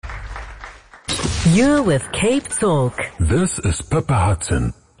You're with Cape Talk. This is Pippa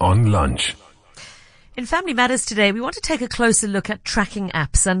Hudson on Lunch. In Family Matters today, we want to take a closer look at tracking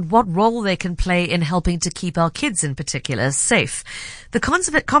apps and what role they can play in helping to keep our kids in particular safe. The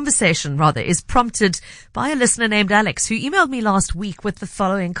conversation is prompted by a listener named Alex, who emailed me last week with the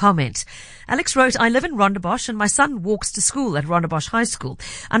following comment. Alex wrote, I live in Rondebosch and my son walks to school at Rondebosch High School.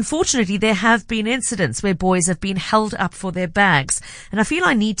 Unfortunately, there have been incidents where boys have been held up for their bags, and I feel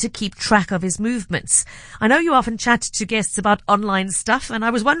I need to keep track of his movements. I know you often chat to guests about online stuff, and I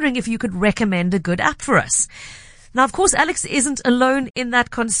was wondering if you could recommend a good app for us. Now, of course, Alex isn't alone in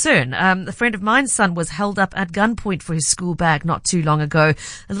that concern. A friend of mine's son was held up at gunpoint for his school bag not too long ago,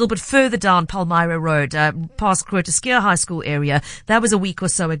 a little bit further down Palmyra Road, past Groote High School area. That was a week or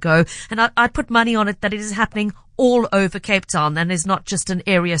so ago, and I'd put money on it that it is happening all over Cape Town and is not just an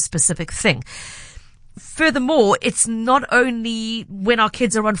area-specific thing. Furthermore, it's not only when our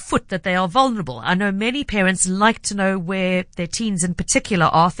kids are on foot that they are vulnerable. I know many parents like to know where their teens in particular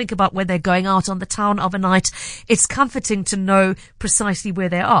are. Think about when they're going out on the town of a night. It's comforting to know precisely where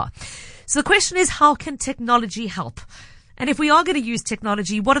they are. So the question is, how can technology help? And if we are going to use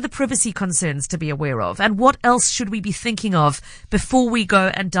technology, what are the privacy concerns to be aware of? And what else should we be thinking of before we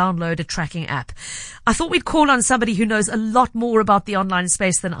go and download a tracking app? I thought we'd call on somebody who knows a lot more about the online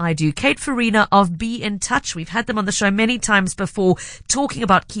space than I do. Kate Farina of Be In Touch. We've had them on the show many times before talking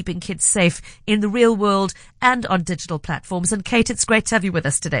about keeping kids safe in the real world and on digital platforms. And Kate, it's great to have you with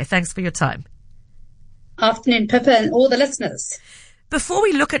us today. Thanks for your time. Afternoon, Pippa, and all the listeners. Before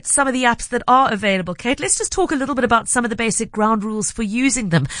we look at some of the apps that are available, Kate, let's just talk a little bit about some of the basic ground rules for using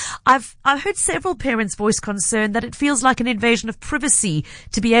them. I've heard several parents voice concern that it feels like an invasion of privacy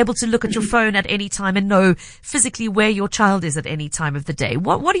to be able to look at your phone at any time and know physically where your child is at any time of the day.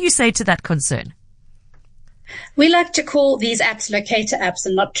 What do you say to that concern? We like to call these apps locator apps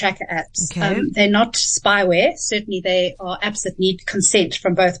and not tracker apps. Okay. They're not spyware. Certainly they are apps that need consent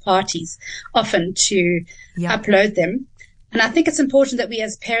from both parties, often to upload them. And I think it's important that we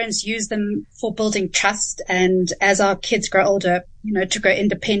as parents use them for building trust and as our kids grow older, to grow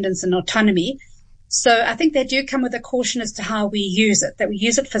independence and autonomy. So I think they do come with a caution as to how we use it, that we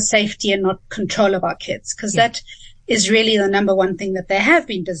use it for safety and not control of our kids, because that is really the number one thing that they have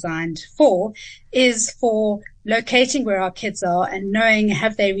been designed for, is for locating where our kids are and knowing,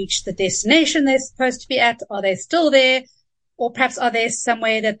 have they reached the destination they're supposed to be at? Are they still there? Or perhaps are they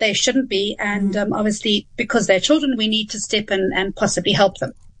somewhere that they shouldn't be? And obviously, because they're children, we need to step in and possibly help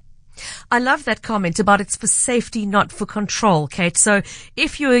them. I love that comment about it's for safety, not for control, Kate. So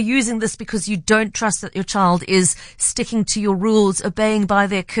if you're using this because you don't trust that your child is sticking to your rules, obeying by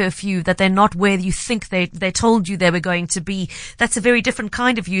their curfew, that they're not where you think they told you they were going to be, that's a very different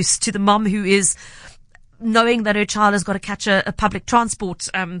kind of use to the mom who is knowing that her child has got to catch a public transport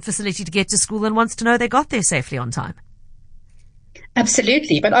facility to get to school and wants to know they got there safely on time.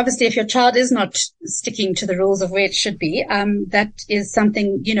 Absolutely. But obviously, if your child is not sticking to the rules of where it should be, that is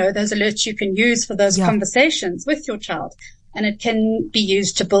something, those alerts you can use for those conversations with your child. And it can be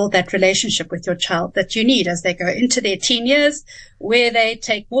used to build that relationship with your child that you need as they go into their teen years, where they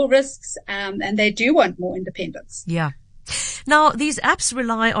take more risks, and they do want more independence. Yeah. Now, these apps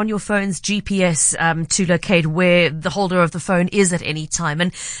rely on your phone's GPS to locate where the holder of the phone is at any time.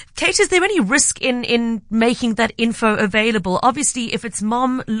 And Kate, is there any risk in making that info available? Obviously, if it's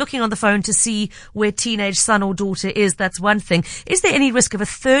mom looking on the phone to see where teenage son or daughter is, that's one thing. Is there any risk of a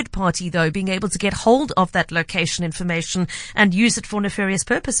third party, though, being able to get hold of that location information and use it for nefarious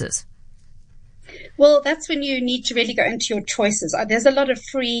purposes? Well, that's when you need to really go into your choices. There's a lot of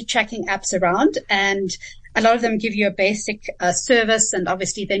free tracking apps around, and a lot of them give you a basic service, and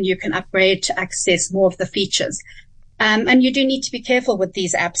obviously then you can upgrade to access more of the features. And you do need to be careful with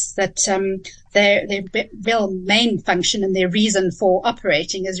these apps that their real main function and their reason for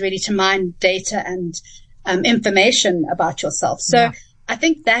operating is really to mine data and information about yourself. So I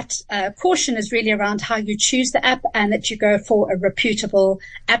think that caution is really around how you choose the app, and that you go for a reputable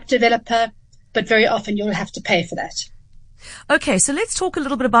app developer, but very often you'll have to pay for that. Okay, so let's talk a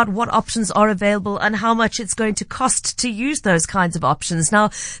little bit about what options are available and how much it's going to cost to use those kinds of options.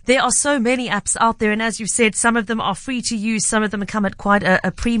 Now, there are so many apps out there, and as you've said, some of them are free to use, some of them come at quite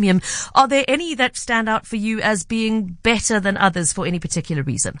a premium. Are there any that stand out for you as being better than others for any particular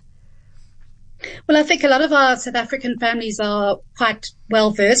reason? Well, I think a lot of our South African families are quite well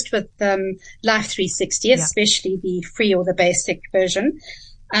versed with Life 360, especially the free or the basic version.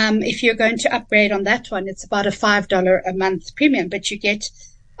 If you're going to upgrade on that one, it's about a $5 a month premium, but you get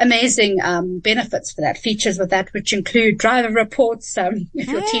amazing benefits for that, features with that, which include driver reports. If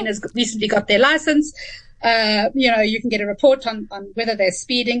your teen has recently got their license, you can get a report on whether they're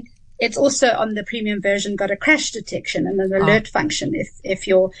speeding. it's also on the premium version got a crash detection and an alert function if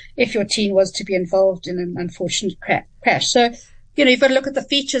your teen was to be involved in an unfortunate crash. So, you've got to look at the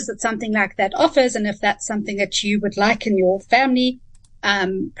features that something like that offers, and if that's something that you would like in your family.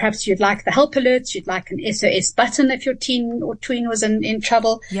 Perhaps you'd like the help alerts, you'd like an SOS button if your teen or tween was in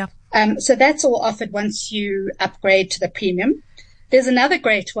trouble. Yeah. So that's all offered once you upgrade to the premium. There's another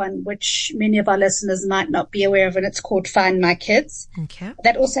great one, which many of our listeners might not be aware of, and it's called Find My Kids. Okay.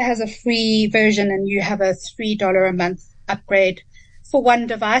 That also has a free version, and you have a $3 a month upgrade for one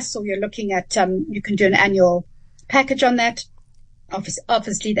device, or you're looking at, you can do an annual package on that.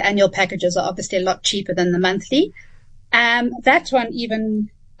 Obviously the annual packages are obviously a lot cheaper than the monthly. That one even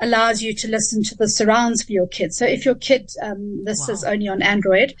allows you to listen to the surrounds for your kid. So if your kid, this is only on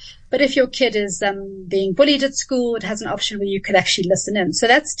Android, but if your kid is being bullied at school, it has an option where you could actually listen in. So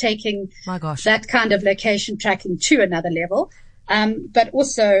that's taking that kind of location tracking to another level. But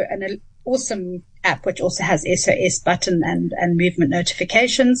also an awesome app which also has SOS button and movement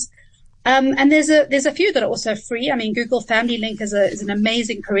notifications. And there's a few that are also free. I mean, Google Family Link is an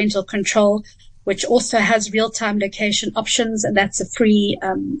amazing parental control, which also has real-time location options, and that's a free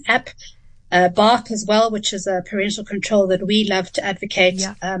app. Bark as well, which is a parental control that we love to advocate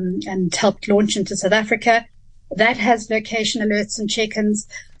and helped launch into South Africa. That has location alerts and check-ins.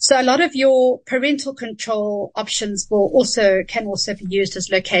 So a lot of your parental control options can also be used as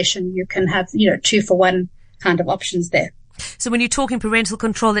location. You can have, 2-for-1 kind of options there. So when you're talking parental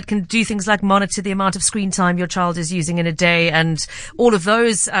control, it can do things like monitor the amount of screen time your child is using in a day and all of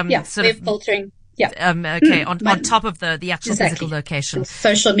those sort of filtering. On top of the actual physical location.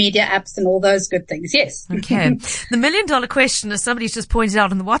 Social media apps and all those good things, yes. Okay. The $1 million question, as somebody's just pointed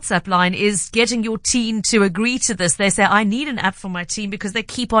out on the WhatsApp line, is getting your teen to agree to this. They say, I need an app for my teen because they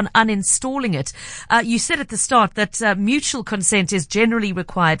keep on uninstalling it. You said at the start that mutual consent is generally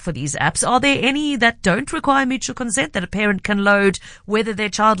required for these apps. Are there any that don't require mutual consent that a parent can load whether their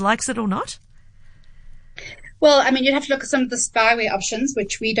child likes it or not? Well, I mean, you'd have to look at some of the spyware options,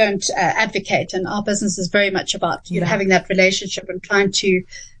 which we don't advocate. And our business is very much about having that relationship and trying to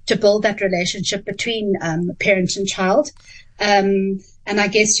build that relationship between parent and child. And I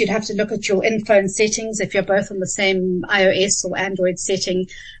guess you'd have to look at your in-phone settings. If you're both on the same iOS or Android setting,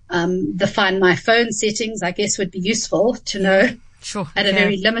 the Find My Phone settings, I guess, would be useful to know at a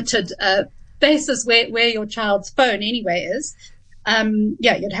very limited basis where your child's phone anyway is.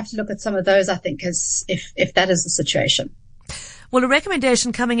 You'd have to look at some of those, I think, as if that is the situation. Well, a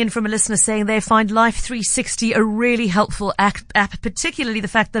recommendation coming in from a listener saying they find Life 360 a really helpful app, particularly the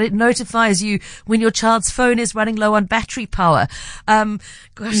fact that it notifies you when your child's phone is running low on battery power. Can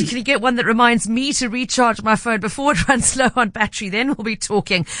you get one that reminds me to recharge my phone before it runs low on battery? Then we'll be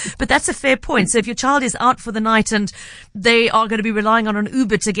talking. But that's a fair point. So if your child is out for the night and they are going to be relying on an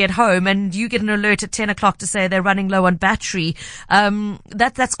Uber to get home and you get an alert at 10 o'clock to say they're running low on battery,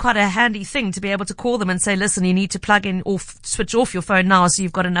 that's quite a handy thing to be able to call them and say, listen, you need to plug in or switch off your phone now so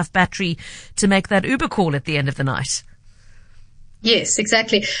you've got enough battery to make that Uber call at the end of the night. Yes,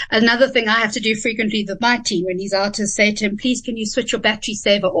 exactly. Another thing I have to do frequently with my teen when he's out is say to him, please, can you switch your battery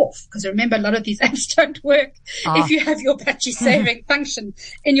saver off? Because remember, a lot of these apps don't work if you have your battery saving function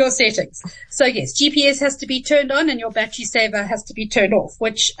in your settings. So yes, GPS has to be turned on and your battery saver has to be turned off,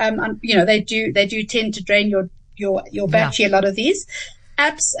 which, they do tend to drain your battery, a lot of these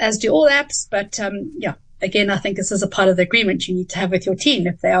apps, as do all apps. But, again, I think this is a part of the agreement you need to have with your teen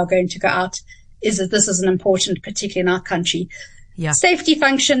if they are going to go out, is that this is an important, particularly in our country, safety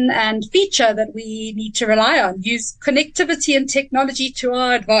function and feature that we need to rely on. Use connectivity and technology to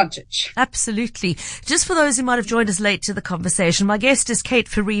our advantage. Absolutely. Just for those who might have joined us late to the conversation, my guest is Kate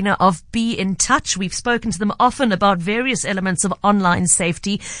Farina of Be in Touch. We've spoken to them often about various elements of online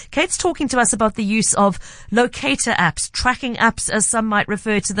safety. Kate's talking to us about the use of locator apps, tracking apps as some might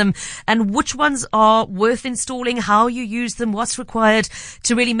refer to them, and which ones are worth installing, how you use them, what's required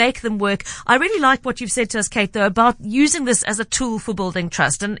to really make them work. I really like what you've said to us, Kate, though, about using this as a tool for building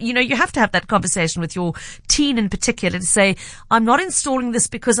trust. And, you have to have that conversation with your teen in particular to say, I'm not installing this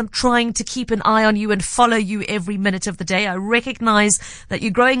because I'm trying to keep an eye on you and follow you every minute of the day. I recognize that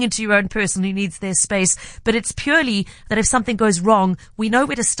you're growing into your own person who needs their space, but it's purely that if something goes wrong, we know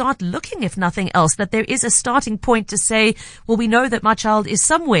where to start looking, if nothing else, that there is a starting point to say, well, we know that my child is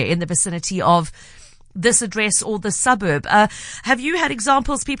somewhere in the vicinity of this address or the suburb. Have you had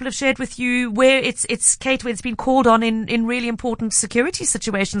examples people have shared with you where it's Kate, where it's been called on in really important security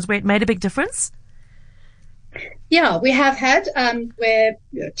situations where it made a big difference? Yeah, we have had where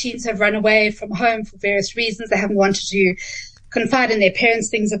teens have run away from home for various reasons. They haven't wanted to confide in their parents.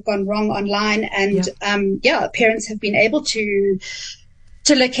 Things have gone wrong online, and parents have been able to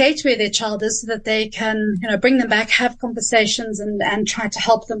to locate where their child is so that they can, bring them back, have conversations and try to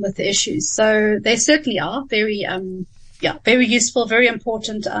help them with the issues. So they certainly are very, very useful, very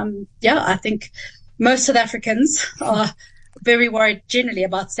important. I think most South Africans are very worried generally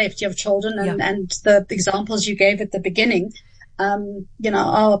about safety of children and the examples you gave at the beginning,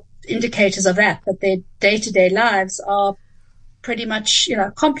 are indicators of that their day-to-day lives are pretty much,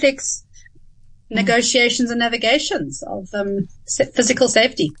 complex negotiations and navigations of physical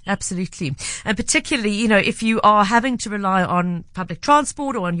safety. Absolutely. And particularly, if you are having to rely on public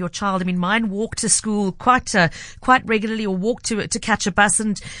transport or on your child. I mean, mine walk to school quite regularly or walk to catch a bus,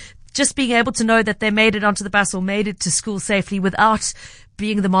 and just being able to know that they made it onto the bus or made it to school safely without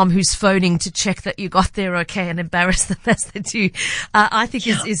being the mom who's phoning to check that you got there okay and embarrass them as they do, I think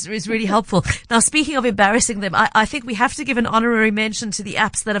is really helpful. Now, speaking of embarrassing them, I think we have to give an honorary mention to the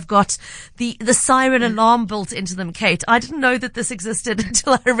apps that have got the siren alarm built into them, Kate. I didn't know that this existed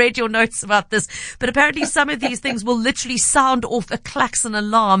until I read your notes about this, but apparently some of these things will literally sound off a klaxon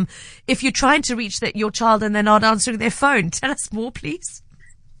alarm if you're trying to reach your child and they're not answering their phone. Tell us more, please.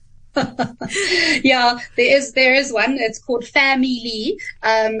 Yeah, there is one. It's called Family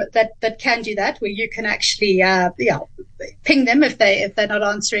that can do that, where you can actually ping them if they're not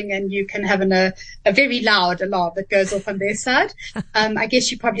answering, and you can have a very loud alarm that goes off on their side. I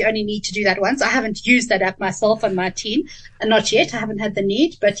guess you probably only need to do that once. I haven't used that app myself on my teen, and not yet. I haven't had the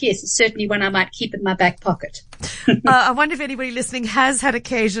need, but yes, it's certainly one I might keep in my back pocket. I wonder if anybody listening has had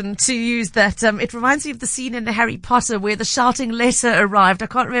occasion to use that. It reminds me of the scene in Harry Potter where the shouting letter arrived. I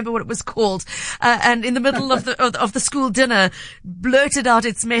can't remember what it was called. And in the middle of the school dinner, blurted out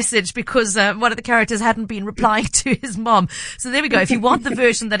its message because one of the characters hadn't been replying to his mom. So there we go. If you want the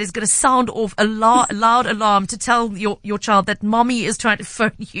version that is going to sound off a loud alarm to tell your child that mommy is trying to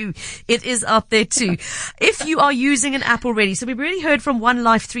phone you, it is out there too. If you are using an app already, so we've really heard from one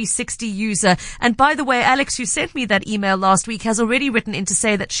Life 360 user. And by the way, Alex, who sent me that email last week, has already written in to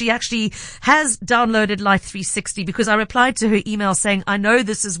say that she actually has downloaded Life 360 because I replied to her email saying, I know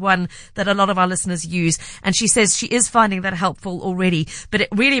this is one that a lot of our listeners use. And she says she is finding that helpful already, but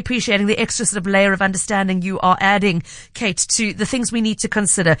really appreciating the extra sort of layer of understanding you are adding, Kate, to the things we need to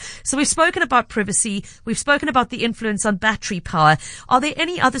consider. So we've spoken about privacy. We've spoken about the influence on battery power. Are there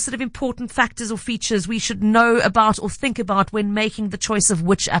any other sort of important factors or features we should know about or think about when making the choice of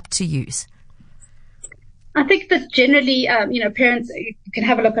which app to use? I think that generally, parents, you can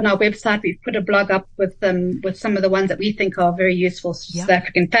have a look on our website. We've put a blog up with some of the ones that we think are very useful to South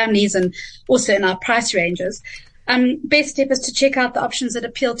African families, and also in our price ranges. Best step is to check out the options that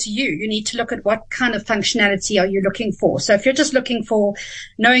appeal to you. You need to look at what kind of functionality are you looking for. So if you're just looking for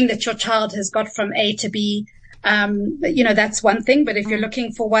knowing that your child has got from A to B, that's one thing. But if you're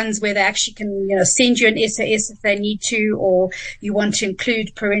looking for ones where they actually can, send you an SOS if they need to, or you want to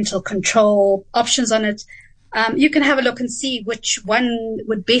include parental control options on it, you can have a look and see which one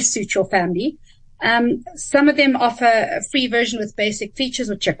would best suit your family. Some of them offer a free version with basic features,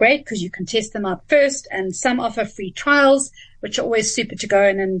 which are great because you can test them out first. And some offer free trials, which are always super to go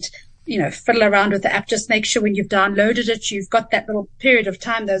in and fiddle around with the app. Just make sure when you've downloaded it, you've got that little period of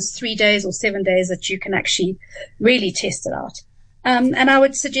time, those 3 days or 7 days that you can actually really test it out. And I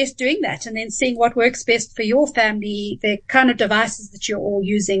would suggest doing that and then seeing what works best for your family, the kind of devices that you're all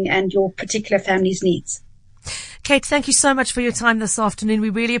using and your particular family's needs. Kate, thank you so much for your time this afternoon. We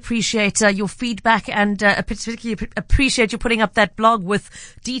really appreciate your feedback and particularly appreciate you putting up that blog with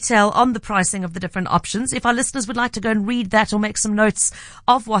detail on the pricing of the different options. If our listeners would like to go and read that or make some notes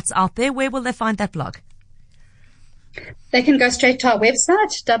of what's out there, where will they find that blog? They can go straight to our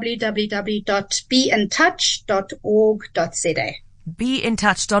website, www.beintouch.org.za.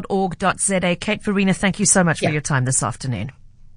 beintouch.org.za. Kate Farina, thank you so much for your time this afternoon.